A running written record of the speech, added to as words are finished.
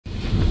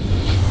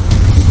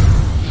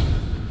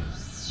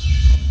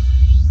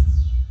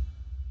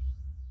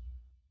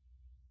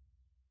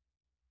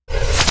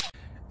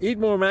Eat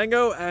more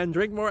mango and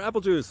drink more apple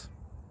juice.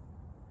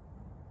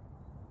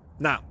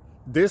 Now,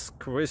 this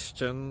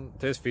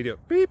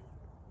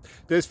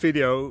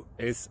video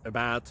is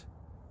about,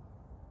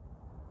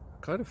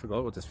 I kind of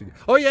forgot what this video.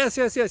 Oh yes.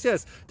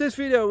 This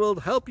video will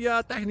help you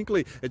out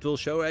technically. It will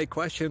show a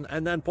question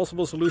and then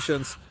possible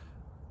solutions.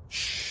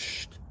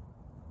 Shh.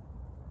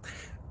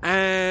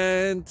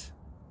 And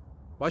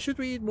why should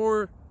we eat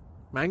more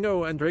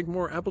mango and drink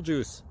more apple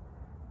juice?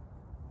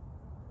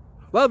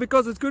 Well,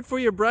 because it's good for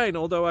your brain,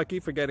 although I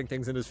keep forgetting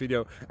things in this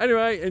video.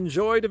 Anyway,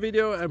 enjoy the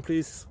video and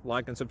please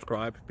like and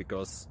subscribe,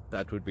 because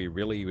that would be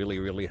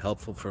really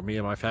helpful for me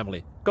and my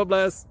family. God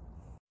bless!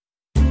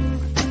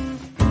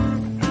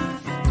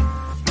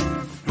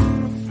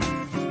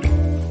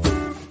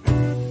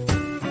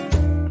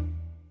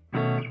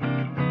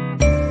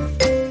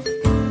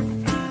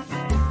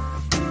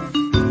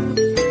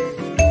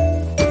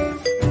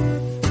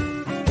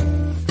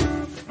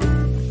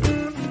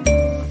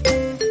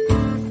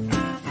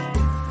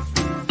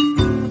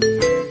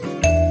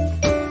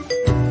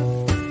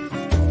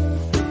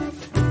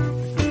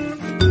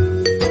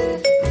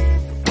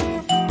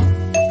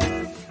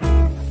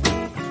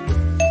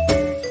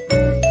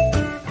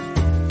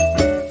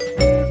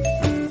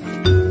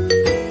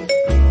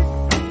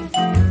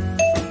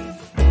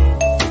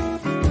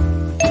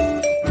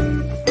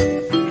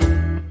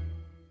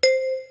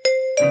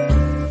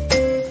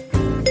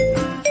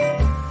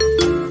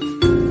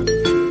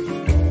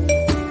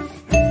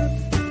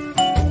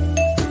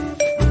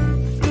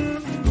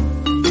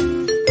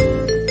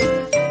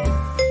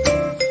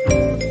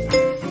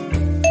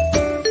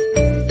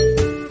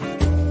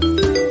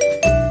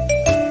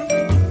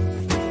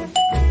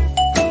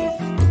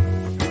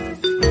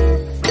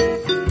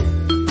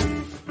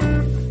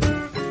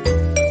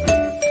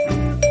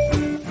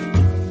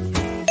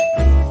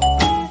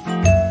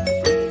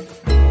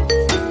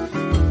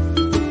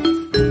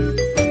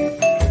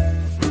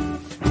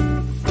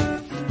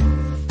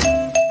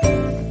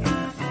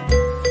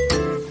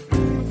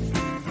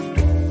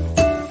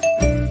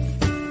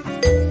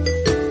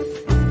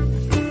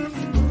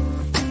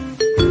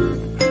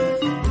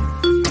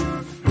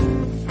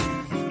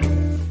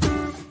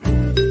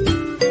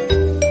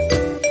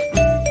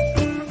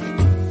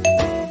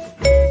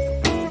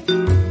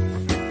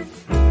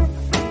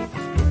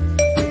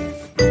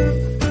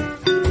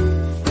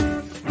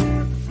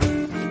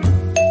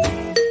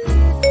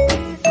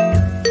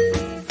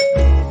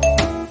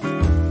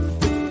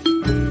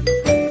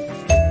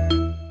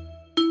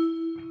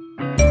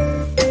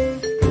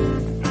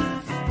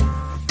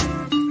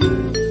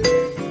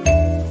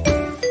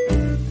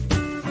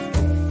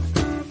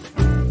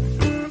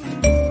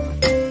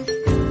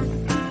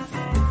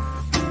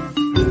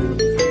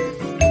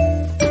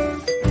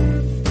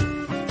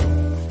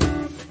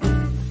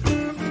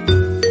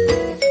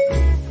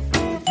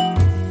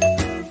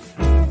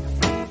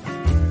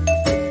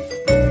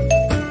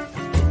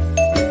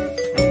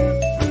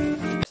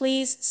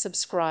 Please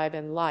subscribe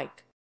and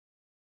like.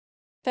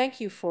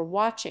 Thank you for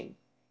watching,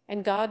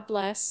 and God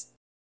bless.